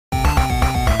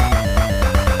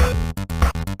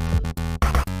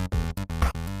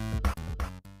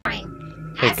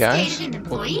Hey guys,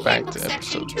 welcome back to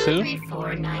episode 2.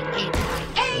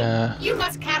 You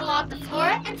must catalog the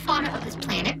flora and fauna of this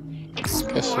planet,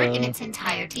 explore in its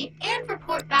entirety, and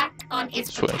report back on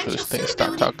its potential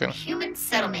suitability for human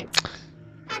settlement.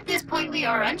 At this point, we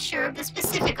are unsure of the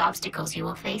specific obstacles you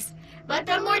will face, but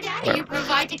the more data you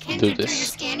provide to Kindred through your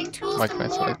scanning tools, the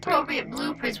more appropriate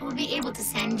blueprints we'll be able to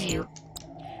send you.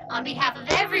 On behalf of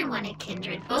everyone at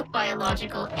Kindred, both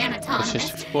biological and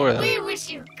autonomous, we wish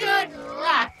you good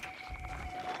luck.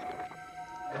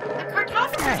 The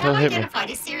cartographers have identified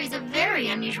a series of very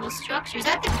unusual structures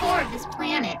at the core of this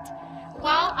planet.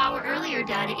 While our earlier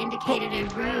data indicated a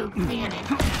rogue planet,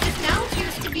 this now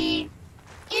appears to be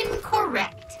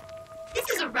incorrect. This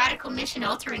is a radical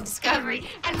mission-altering discovery,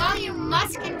 and while you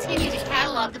must continue to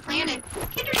catalog the planet,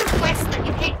 Kindred requests that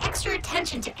you pay extra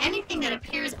attention to anything that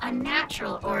appears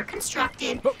unnatural or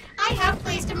constructed. I have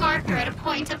placed a marker at a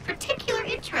point of particular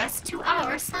interest to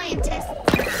our scientists.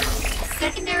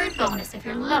 Secondary bonus of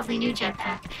your lovely new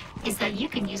jetpack is that you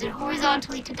can use it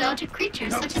horizontally to dodge at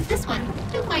creatures such as this one,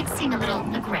 who might seem a little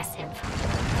aggressive.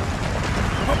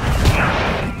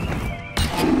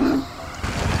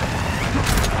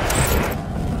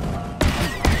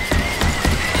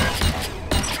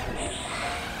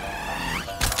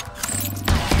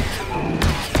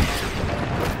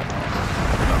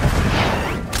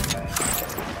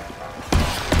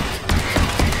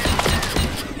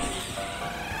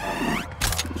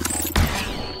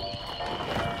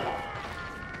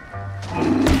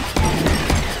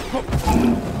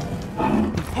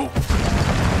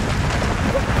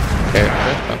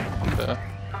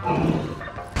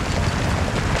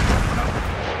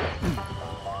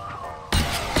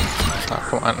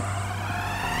 Come on.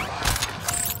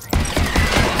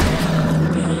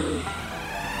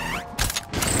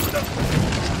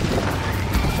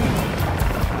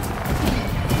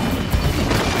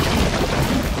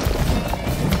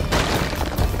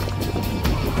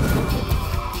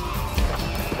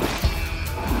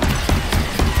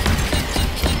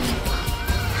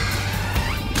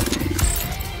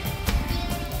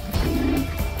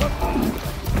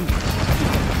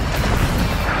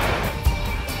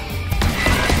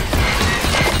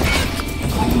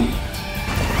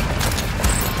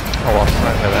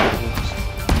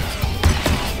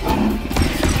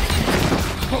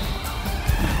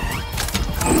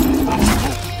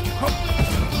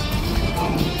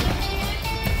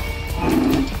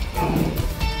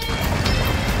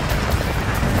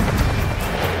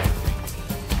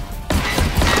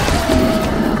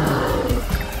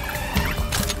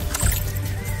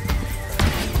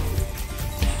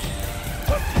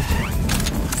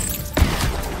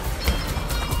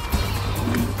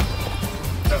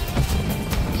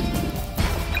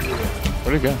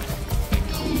 Where'd it go?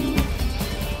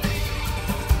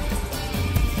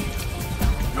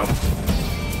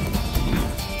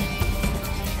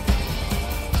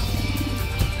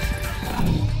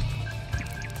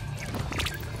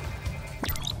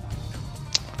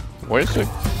 Where is it?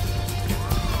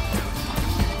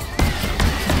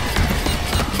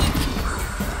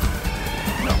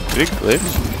 Did it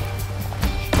glitch?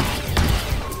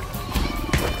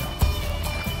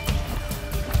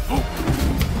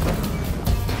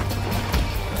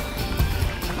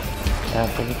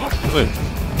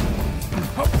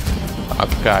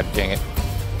 Oh, god dang it.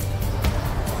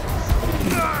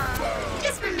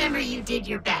 Just remember you did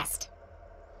your best.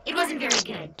 It wasn't very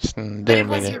good, Just but it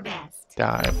was your best.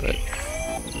 Die, but...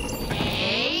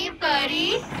 Hey,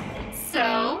 buddy.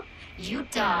 So, you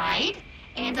died,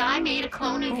 and I made a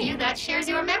clone of you that shares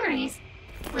your memories.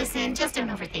 Listen, just don't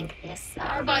overthink this.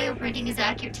 Our bioprinting is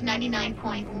accurate to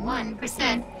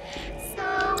 99.1%.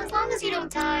 So, as long as you don't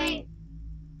die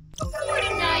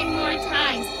 49 more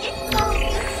times, it's all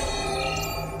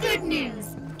good. Good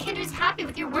news. Kindred's happy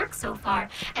with your work so far,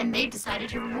 and they've decided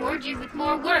to reward you with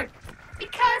more work.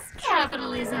 Because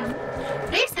capitalism.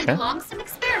 They've sent along some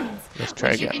experiments,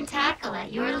 which you can tackle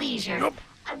at your leisure.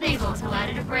 They've also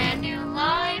added a brand new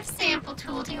live sample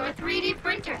tool to your 3D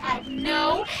printer at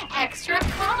no extra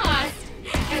cost.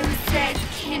 Who says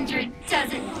Kindred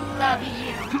doesn't love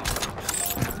you?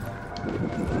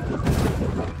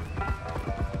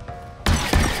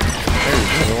 There's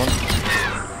another one.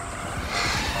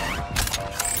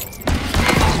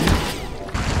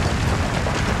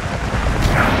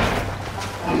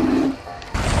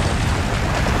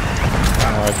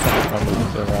 Oh, I can't remember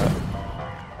the that.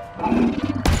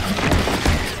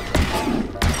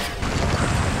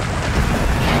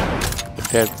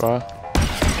 Dead, bro.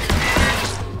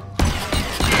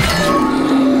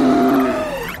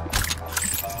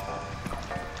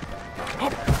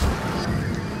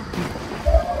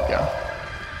 Yeah.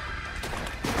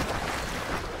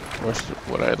 Where's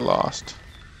what I lost?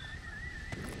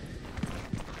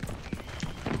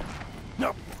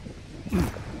 No.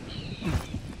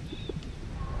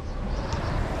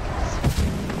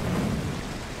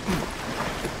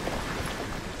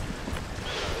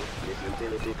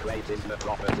 Utility created the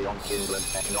property on Kindred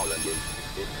Technologies.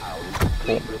 It housed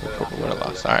Oh, what I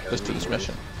lost. Alright, let's do this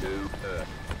mission. I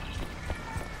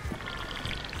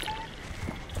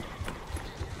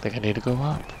think I need to go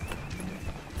up.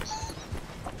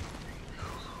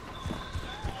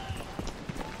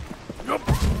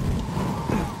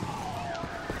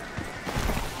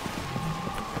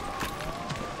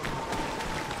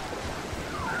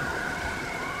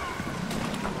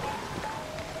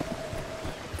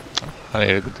 I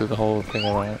need to do the whole thing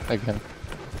again.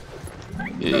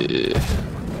 Yeah.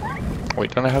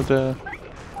 Wait, don't I have the...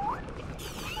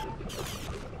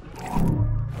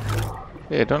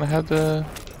 Yeah, don't I have the...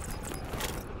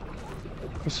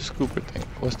 What's the scooper thing?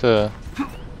 What's the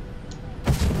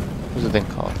thing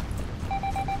called?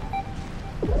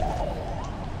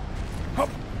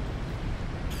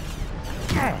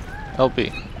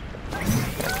 LB.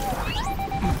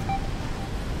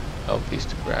 LB's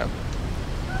to grab.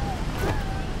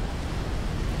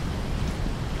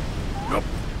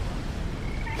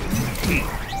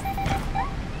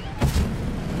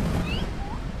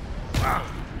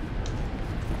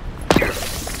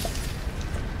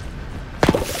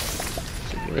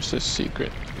 Where's this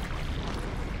secret?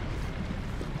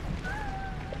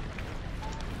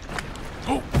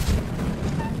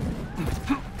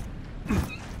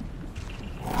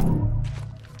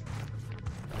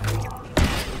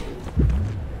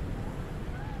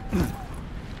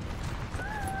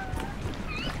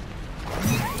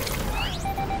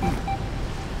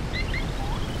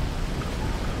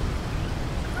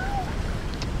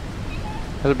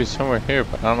 Has to be somewhere here,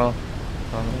 but I don't know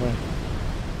where.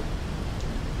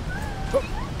 Let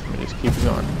me just keep it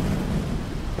going.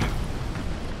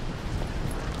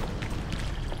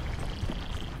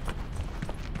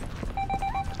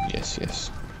 Yes,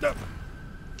 yes. I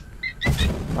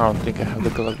don't think I have the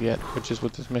glove yet, which is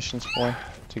what this mission's for,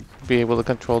 to be able to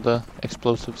control the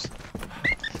explosives.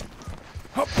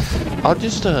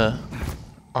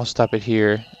 I'll stop it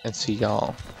here and see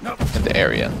y'all in the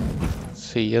area.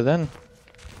 See ya then.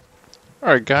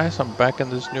 Alright guys, I'm back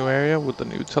in this new area with the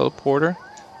new teleporter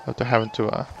after having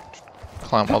to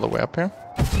climb all the way up here.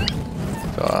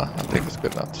 So I think it's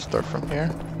good enough to start from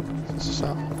here. This is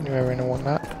a new area and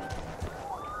whatnot.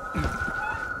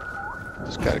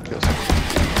 Just gotta kill some.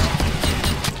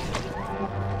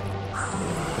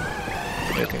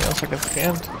 Anything else I can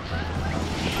scan?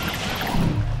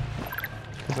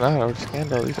 If not, I already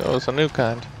scanned all these. Oh, it's a new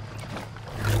kind.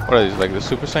 What are these, like the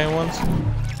Super Saiyan ones?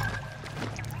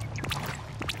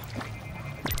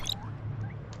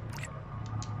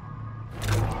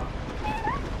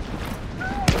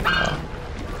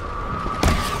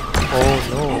 Oh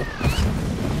no.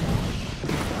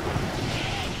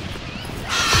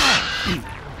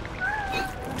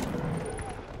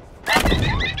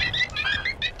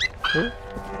 Hey,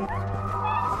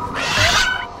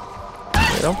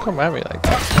 don't come at me like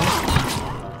that.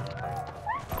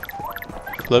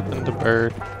 Flipping the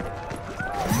bird.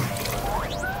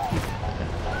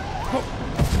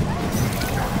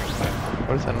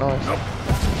 What is that noise?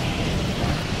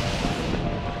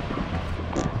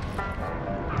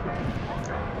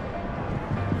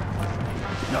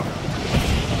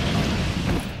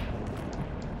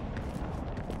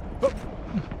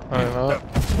 I don't know.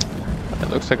 It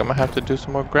looks like I'm gonna have to do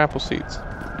some more grapple seeds.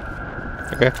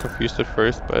 I got confused at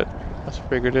first, but I just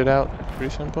figured it out.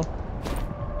 Pretty simple.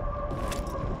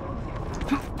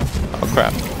 Oh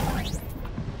crap.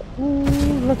 Ooh,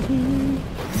 lucky.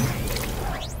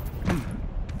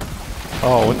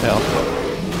 Oh, what the hell?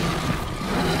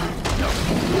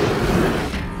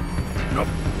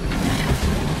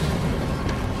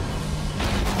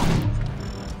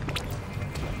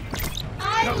 I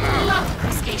love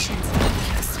crustaceans,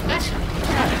 especially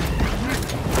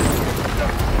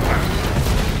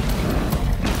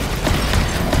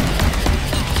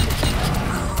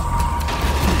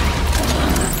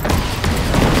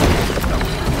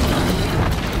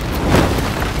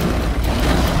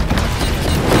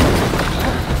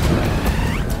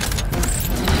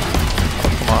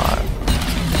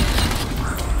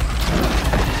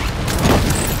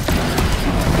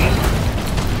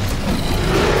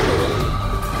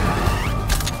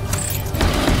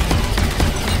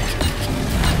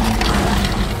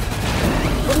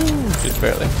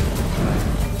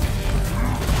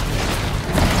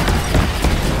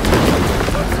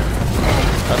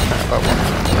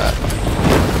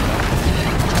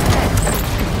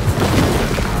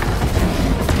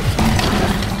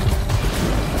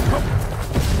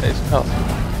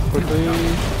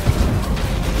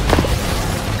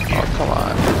Oh, come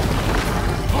on.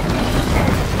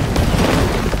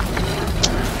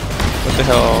 What the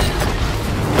hell?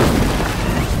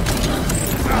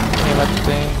 Aim at the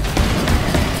thing.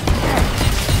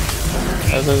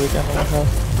 That's what we got on the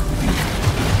health.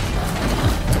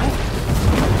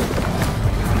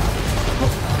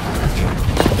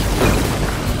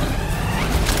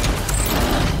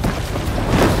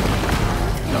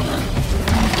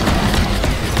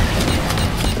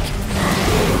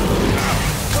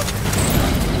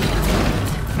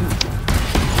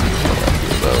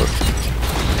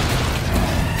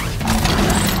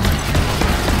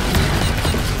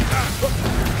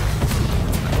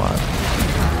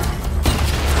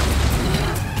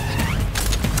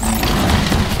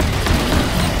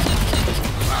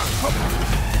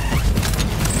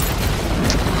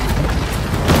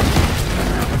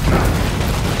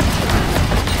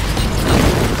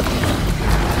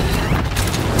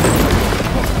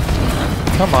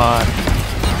 Come on.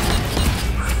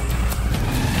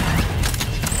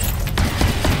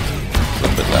 A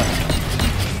little bit left.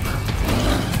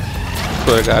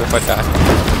 Swear to God, if I die.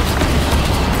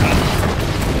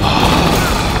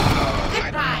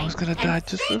 Goodbye. I was gonna die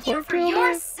just Thank before you I for killed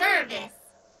your him. service.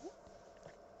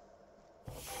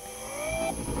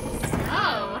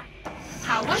 So,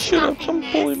 how was Shut up, don't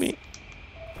nothingness? bully me.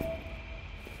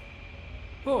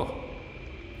 Oh.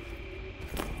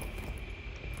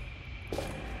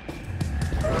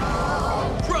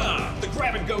 Bruh! The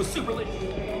grab and go super late.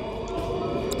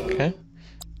 Okay.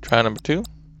 Try number 2.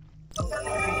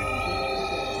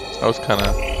 That was kind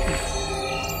of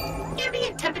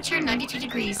Ambient temperature 92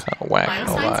 degrees. whack,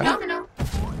 no Biosigns lie. nominal.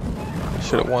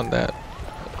 Should have won that.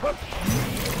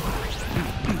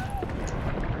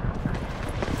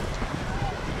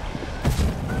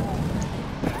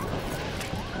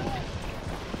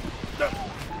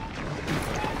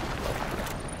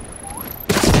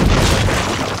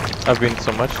 I've been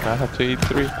so much now I have to eat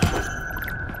 3.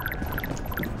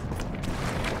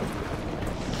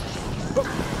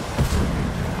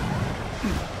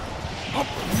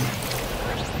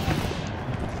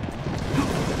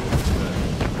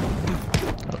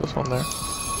 Oh, this one there.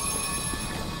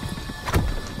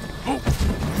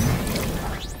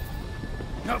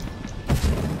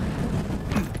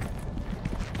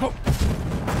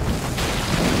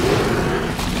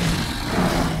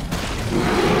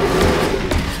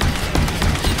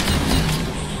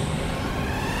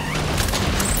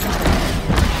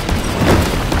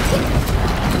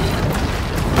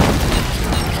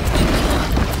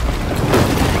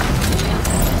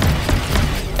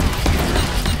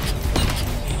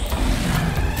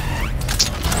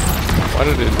 What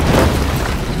did it?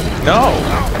 No!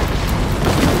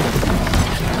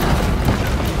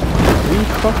 Are you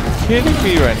fucking kidding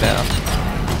me right now?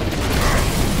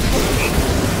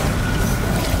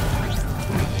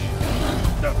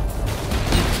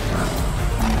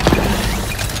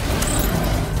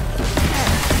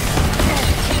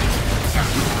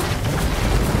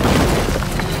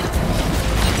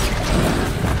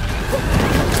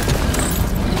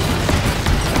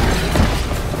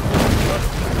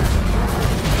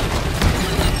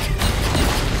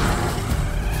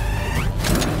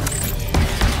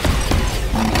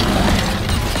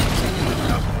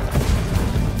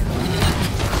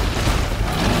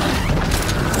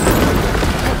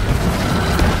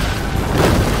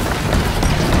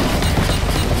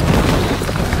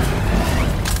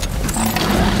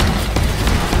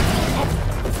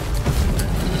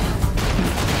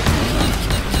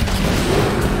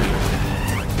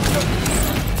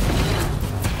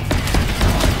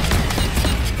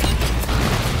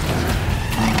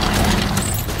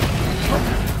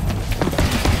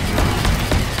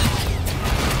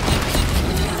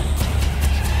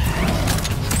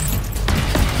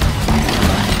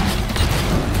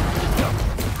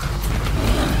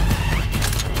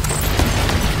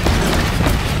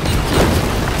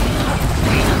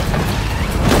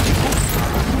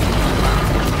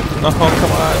 No,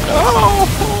 come on. No!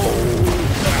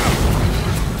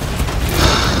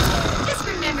 Just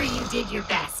remember you did your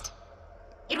best.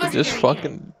 It He wasn't just very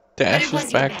fucking good, but it dashes was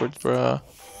your backwards, best. bruh.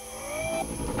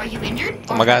 Are you injured?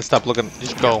 Oh my god, stop looking.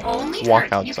 Just If go. you're only Walk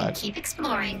hurt, you can outside. keep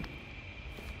exploring.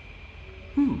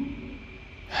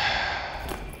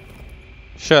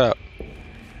 Shut up.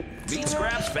 Meat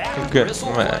scraps, fat, I'm good,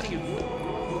 gristle, man. plenty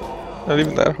of- Not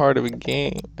even that hard of a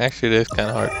game. Actually, it is kind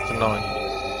of hard. It's annoying.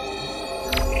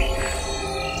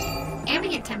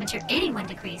 Ambient temperature 81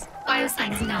 degrees.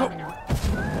 Biosigns nominal.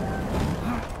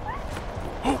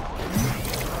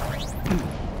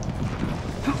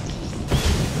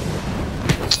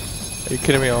 Are you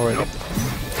kidding me already?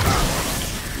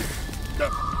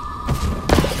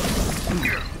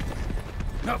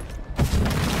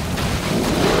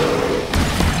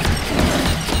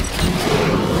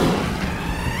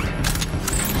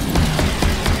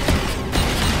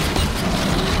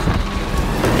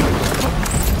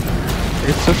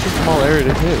 it's such a small area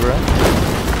to hit, bro.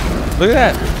 Look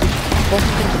at that.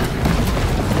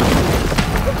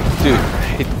 Dude, I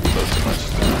hate those so much.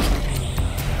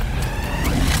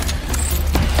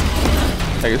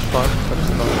 Like it's fun, but it's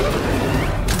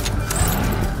not.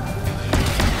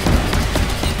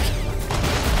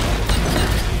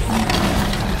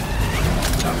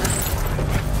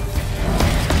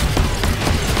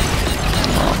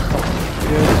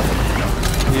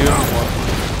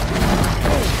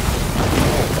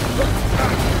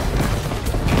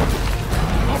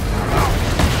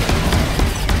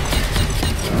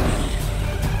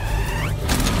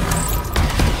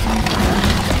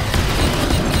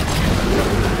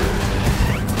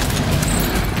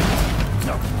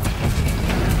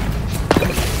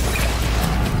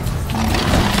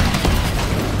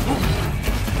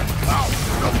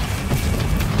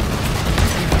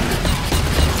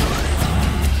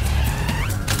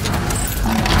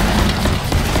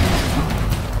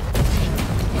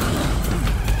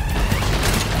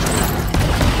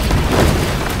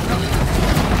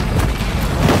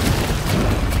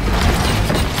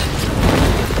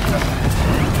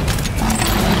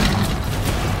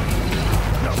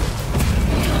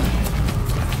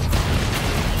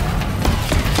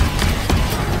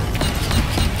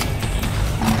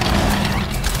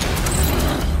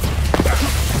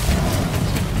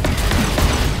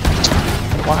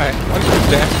 Why? Why did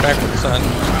you dash backwards, son?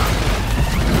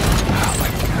 Oh my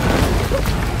god.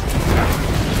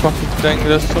 Fucking thing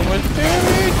does so much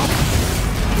damage!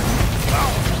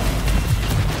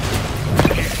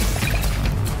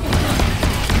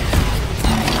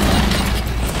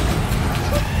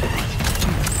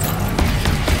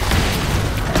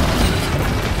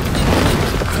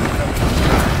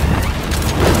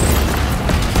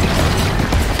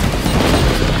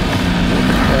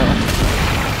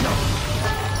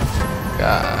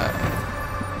 God.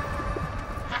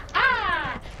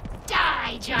 Ha-ha!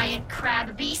 Die, giant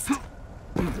crab beast.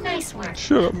 Nice work.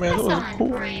 Shut up, man. That Press was on, cool.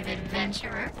 brave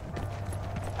adventurer.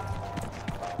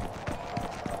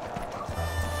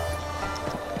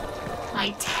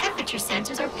 My temperature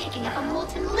sensors are picking up a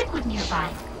molten liquid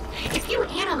nearby. If you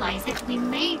analyze it, we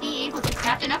may be able to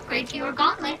craft an upgrade to your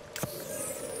gauntlet.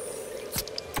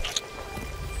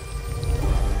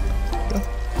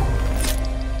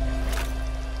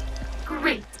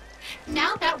 Great.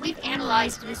 Now that we've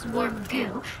analyzed this warm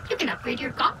goo, you can upgrade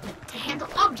your gauntlet to handle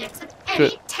objects of any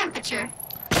Good. temperature.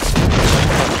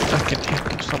 I can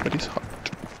handle somebody's heart.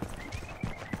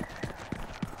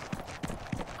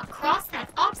 Across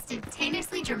that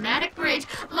ostentatiously dramatic bridge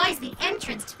lies the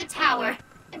entrance to the tower.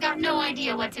 I got no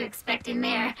idea what to expect in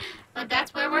there, but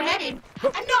that's where we're headed.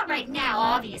 And not right now,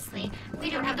 obviously. We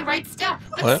don't have the right stuff,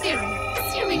 but What? soon,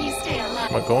 assuming you stay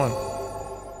alive. Where am I going?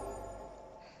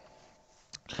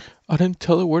 I didn't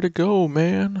tell it where to go,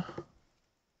 man.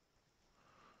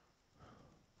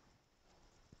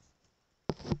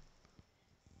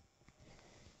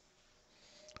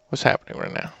 What's happening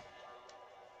right now?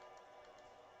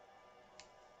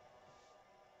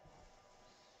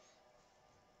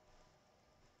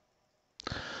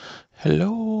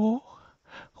 Hello?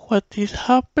 What is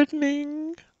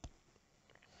happening?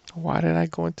 Why did I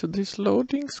go into this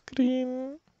loading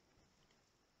screen?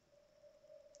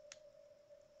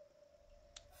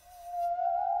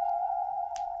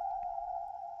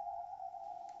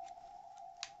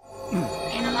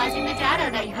 Analyzing the data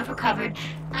that you have recovered,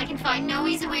 I can find no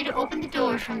easy way to open the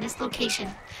door from this location.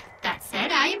 That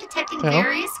said, I am detecting Yeah.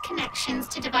 various connections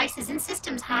to devices and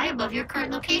systems high above your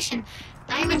current location.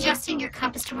 I am adjusting your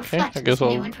compass to Okay, reflect I guess this new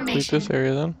I'll leave information. this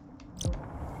area then.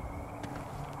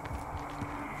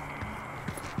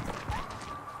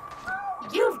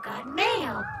 You've got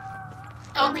mail.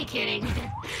 Only kidding.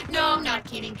 No, not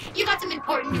kidding. You got some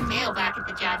important new mail back at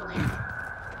the Javelin.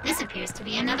 This appears to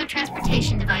be another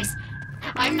transportation device.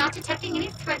 I'm not detecting any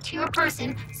threat to your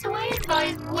person, so I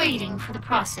advise waiting for the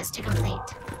process to complete.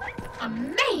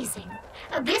 Amazing!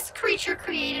 This creature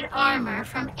created armor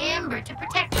from amber to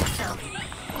protect itself.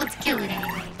 Let's kill it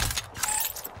anyway.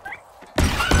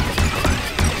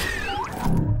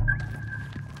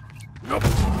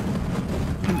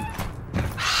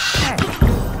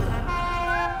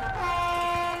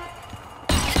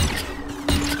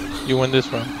 You win this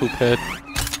round, poophead.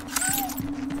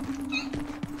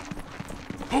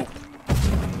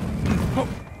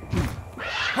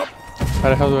 How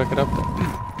the hell do I get up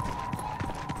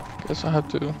there? Guess I have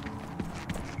to.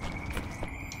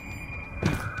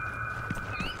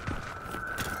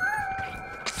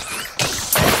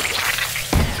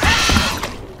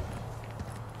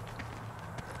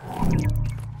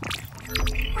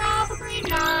 Probably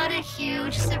not a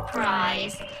huge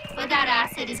surprise, but that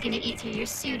acid is going to eat through your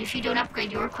suit if you don't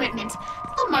upgrade your equipment.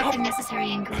 I'll mark the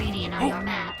necessary ingredient on your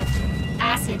map.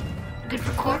 Acid, good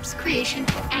for corpse creation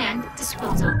and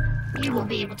disposal. You won't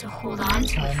be able to hold on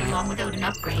to it for long without an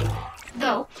upgrade.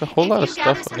 Though, There's a whole lot of if you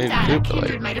gather stuff some I need to data, do, but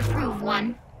Kindred like, might approve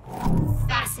one.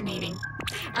 Fascinating.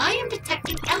 I am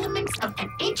detecting elements of an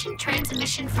ancient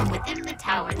transmission from within the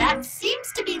tower that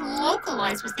seems to be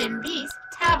localized within these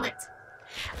tablets.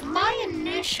 My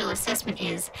initial assessment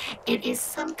is it is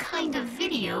some kind of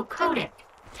video codec.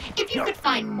 If you could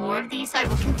find more of these, I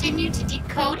will continue to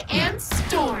decode and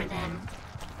store them.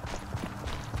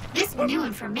 This new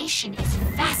information is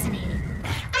fascinating.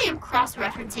 I am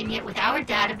cross-referencing it with our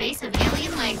database of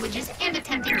alien languages and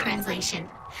attempting translation.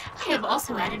 I have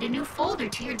also added a new folder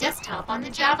to your desktop on the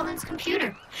Javelin's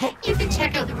computer. You can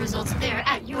check out the results there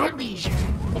at your leisure.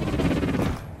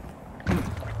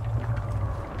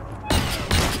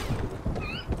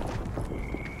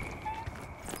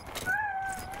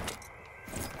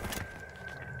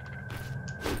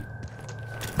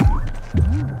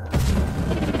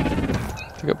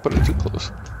 I think I put it too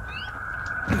close.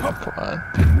 Oh, come on.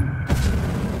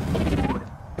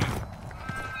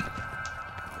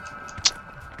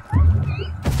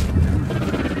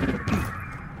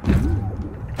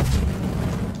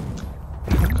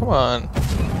 Come on.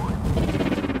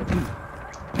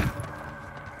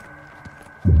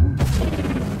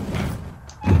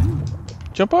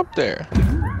 Jump up there.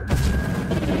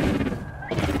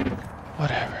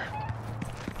 Whatever.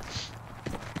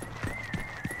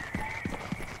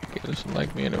 He doesn't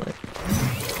like me anyway.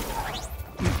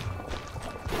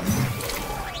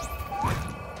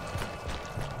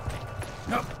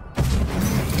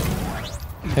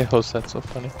 Hey, host, that's so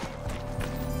funny.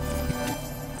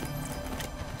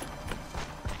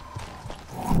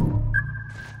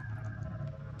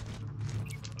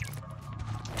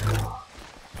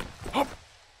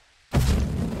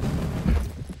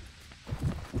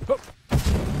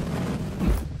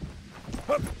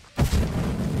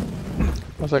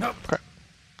 I was like, crap.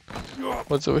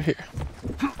 What's over here?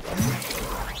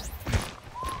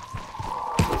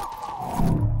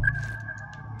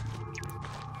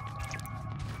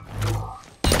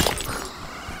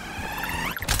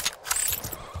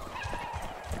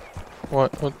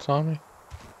 What's on me?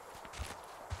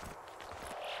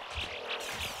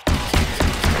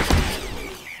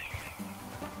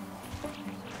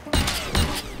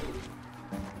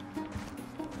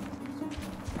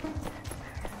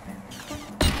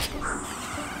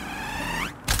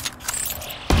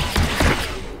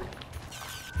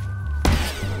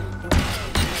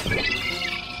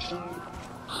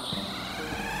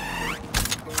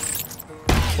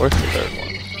 Where's the third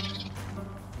one?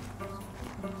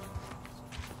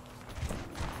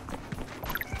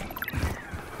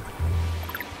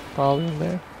 Probably in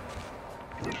there.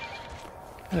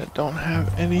 And I don't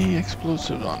have any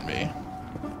explosives on me.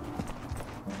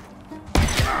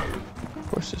 Of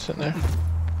course it's in there.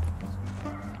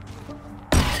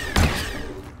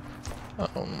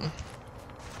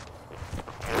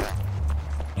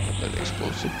 That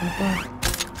explosive nearby.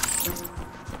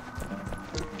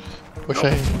 Wish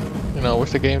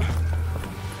wish the game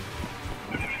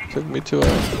took me to a...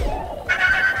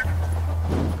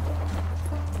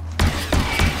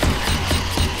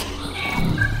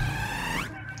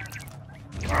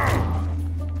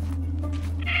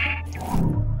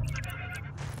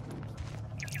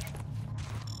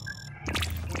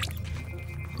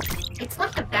 It's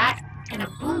like a bat and a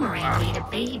boomerang made a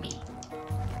baby.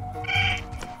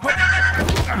 What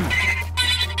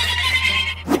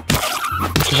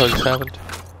the hell just happened?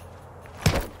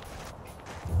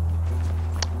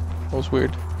 That was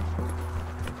weird.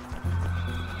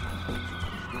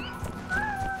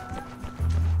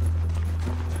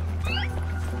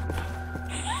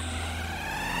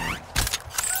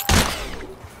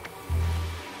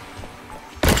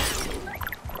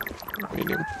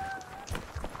 Medium.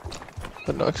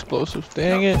 But no explosives.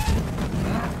 Dang it.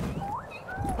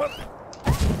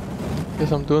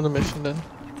 Guess I'm doing the mission then.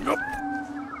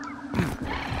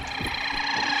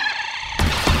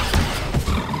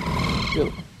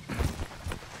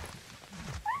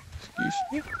 Excuse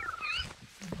me?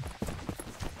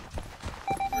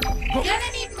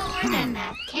 Gonna need more than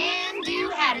that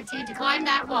can-do attitude to climb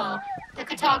that wall. The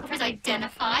cartographers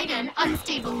identified an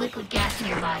unstable liquid gas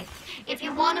nearby. If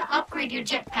you want to upgrade your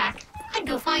jetpack, I'd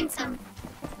go find some.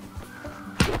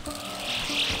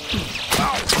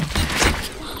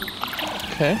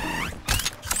 Okay.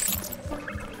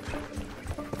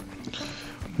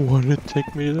 Why did it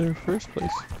take me there in the first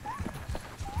place?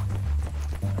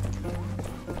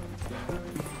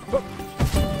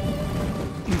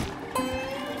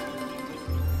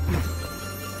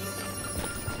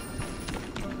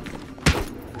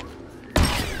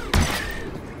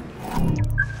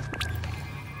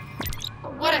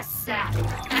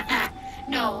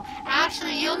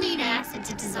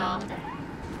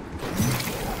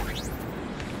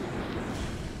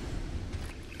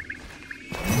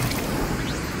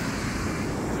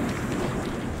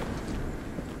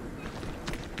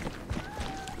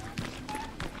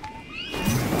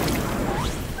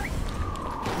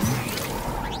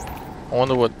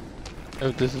 wonder what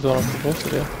if this is what I'm supposed to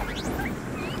do.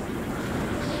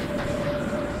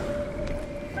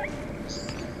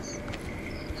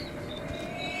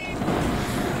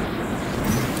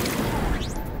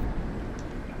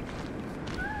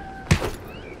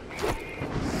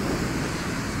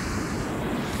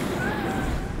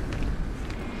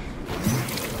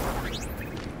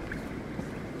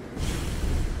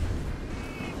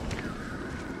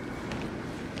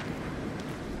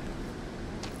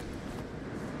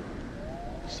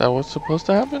 Is that what's supposed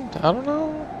to happen? I don't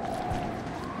know.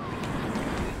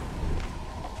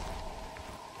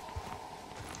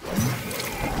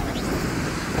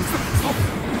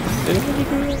 Did anybody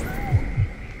do that?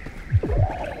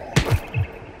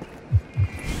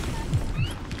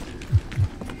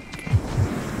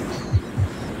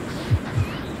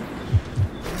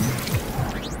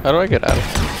 How do I get out of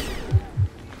here?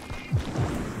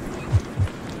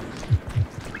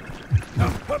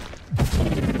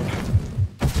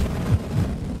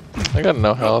 I got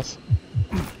no health.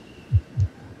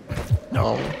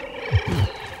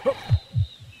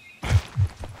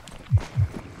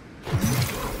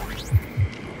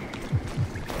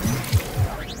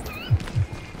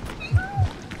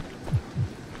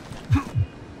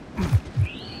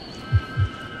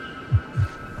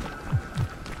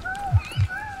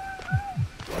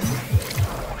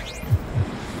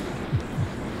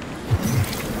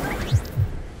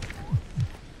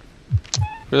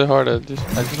 Really hard to I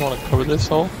just want to cover this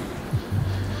hole.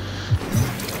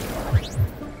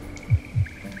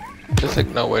 There's like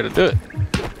no way to do it.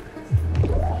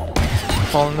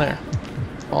 Fall in there.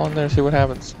 Fall in there and see what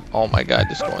happens. Oh my god,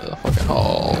 just go into the fucking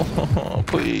hole.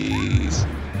 Please.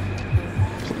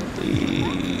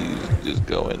 Please. Just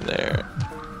go in there.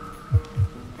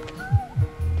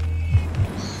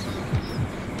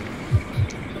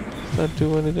 Does that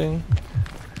do anything?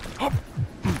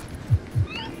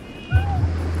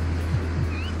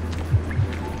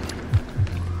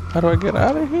 How do I get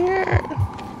out of here?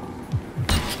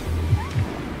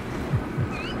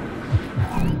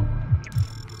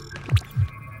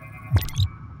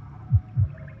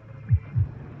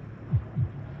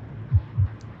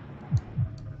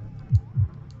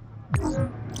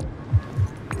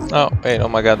 Oh, wait, oh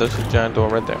my god, there's a giant door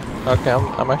right there. Okay,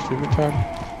 I'm actually retarded.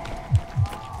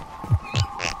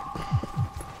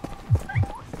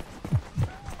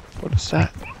 What is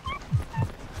that?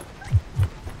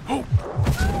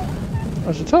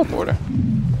 There's a teleporter.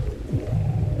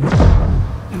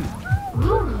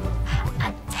 Ooh,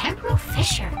 a temporal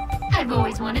fissure. I've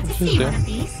always wanted to see one of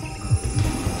these.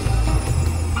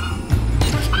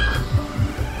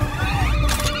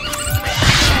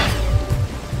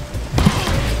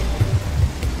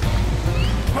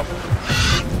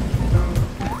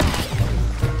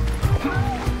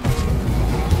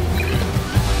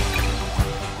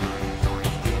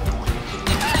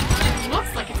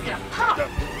 Looks like it's gonna pop.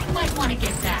 Might want to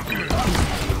get that.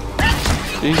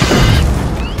 Jesus.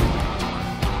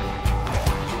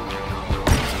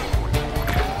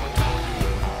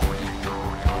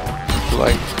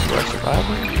 Like, do I survive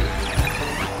it?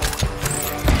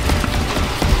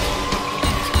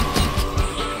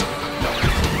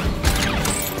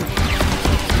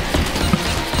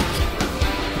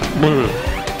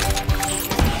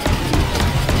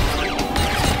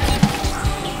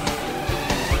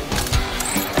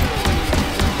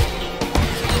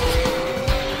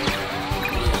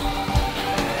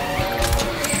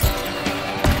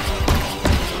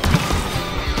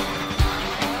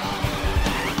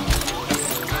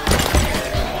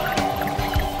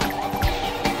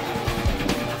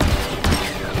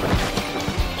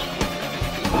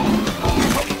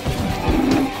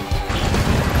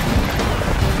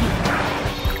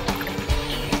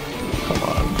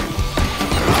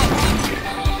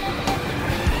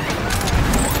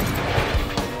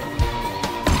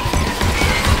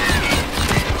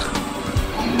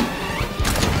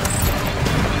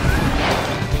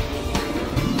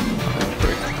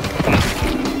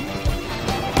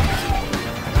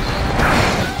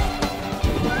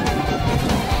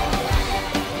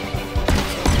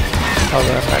 How did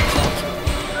that not count?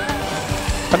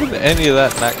 How did any of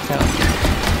that not count?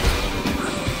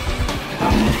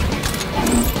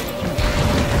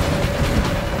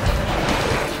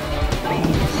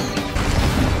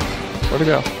 Where'd it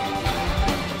go?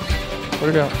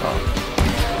 Where'd it go? Oh.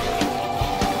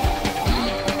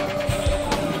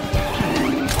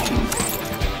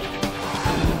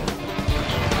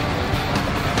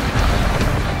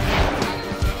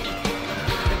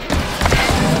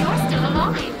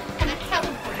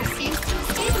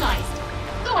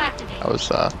 I was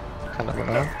kind of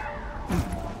annoyed.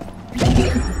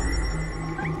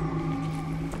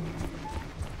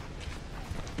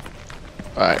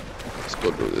 Alright, let's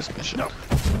go do this mission. Ooh,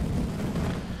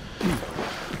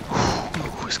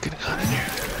 it's getting hot in here.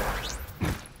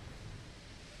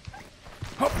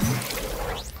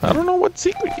 I don't know what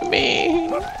secret you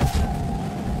mean.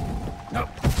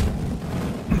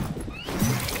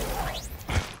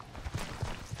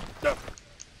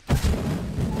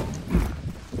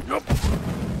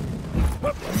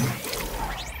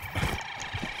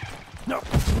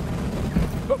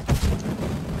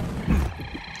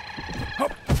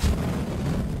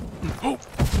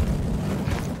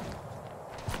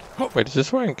 Wait, is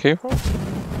this where I came from?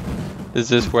 Is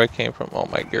this where I came from? Oh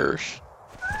my gosh.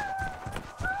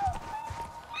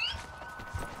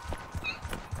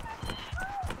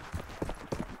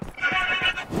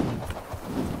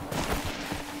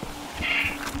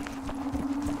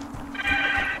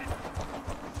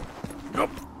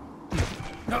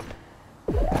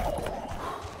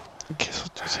 I guess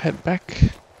I'll just head back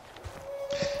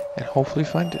and hopefully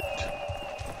find it.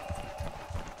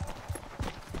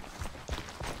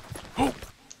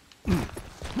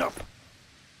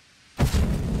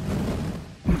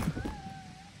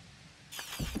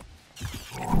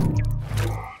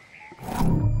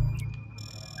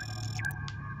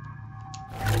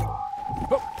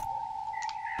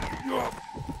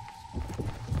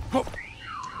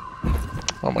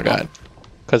 Oh my god.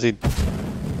 Cause he...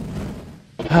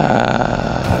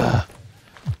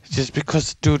 Just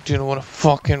because the dude didn't want to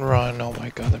fucking run. Oh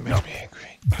my god, that makes me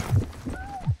angry.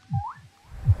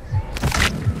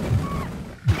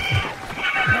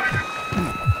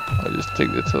 I'll just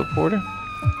take the teleporter.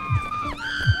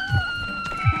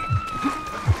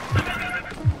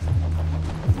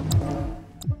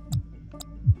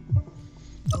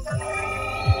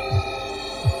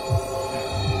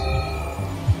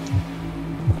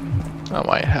 I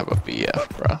might have a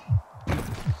BF, bro.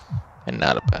 And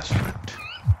not a best friend.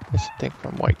 It's a thing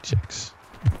from white chicks.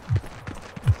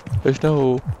 There's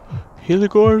no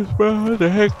Heligors, bro. What the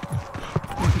heck?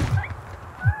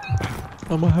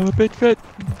 I'm gonna have a bit fit.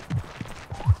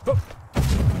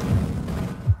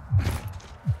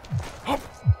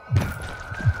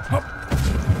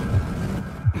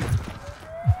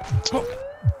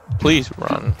 Please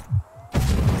run.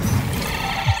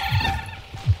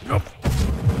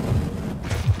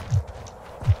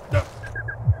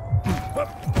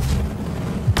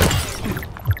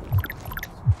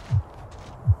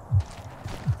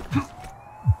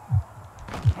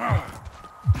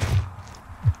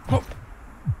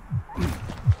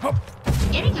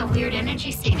 Getting a weird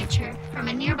energy signature from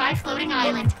a nearby floating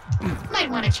island. Might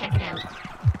want to check it out.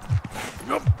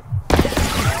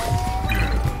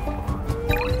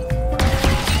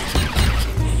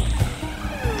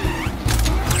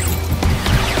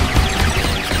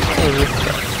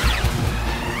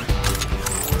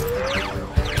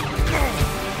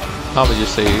 I'ma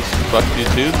just say fuck you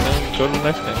too and go to the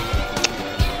next thing.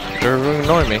 They're really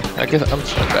annoying me. I guess I'm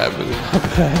so bad with it.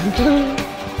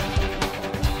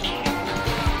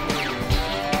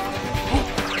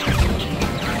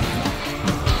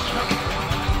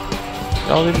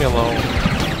 Y'all leave me alone.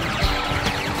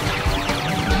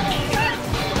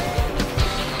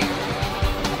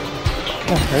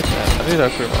 Oh, heck man. I need to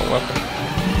upgrade my weapon.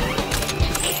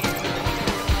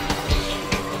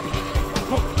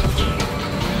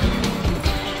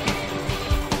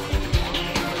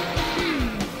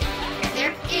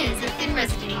 There is a thin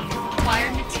residue of the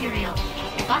required material,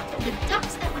 but the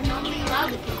ducts that would normally allow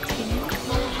the continual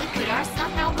flow of liquid are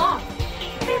somehow blocked.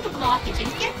 Clear the blockage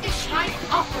and get this shrine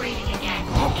operating again.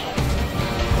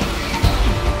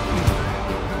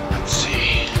 Let's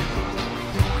see.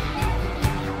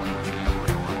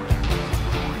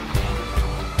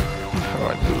 How do I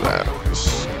do that?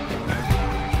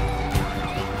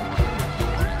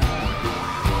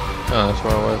 Oh, that's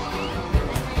where I was.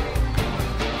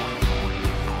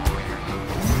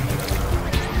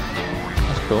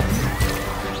 That's cool.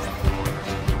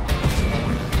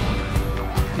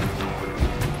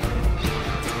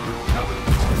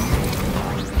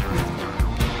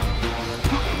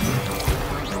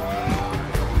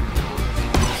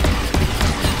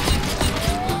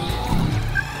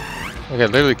 Okay, I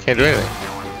literally can't do anything.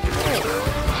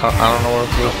 I don't know what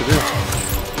I'm supposed to do.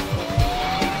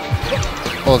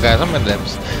 Well, guys, I'm in them.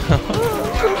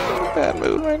 Bad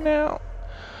mood right now.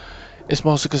 It's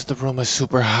mostly because the room is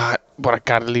super hot, but I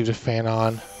gotta leave the fan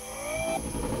on.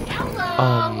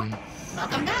 Hello!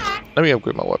 Welcome back! Let me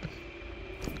upgrade my weapon,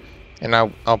 and I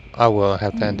will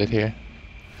have to end it here,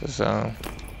 cause it'll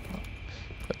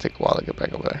take a while to get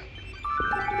back over there.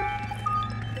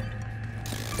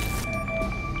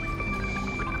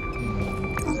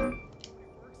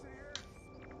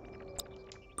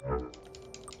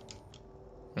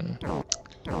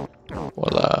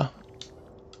 Well,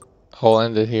 I'll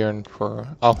end it here, and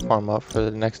I'll farm up for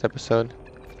the next episode.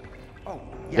 Oh,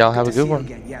 Y'all have good a to good see you one.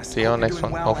 again. Yes, See you on hope next you're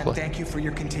doing one, well, hopefully. and thank you for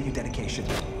your continued dedication.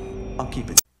 I'll keep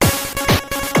it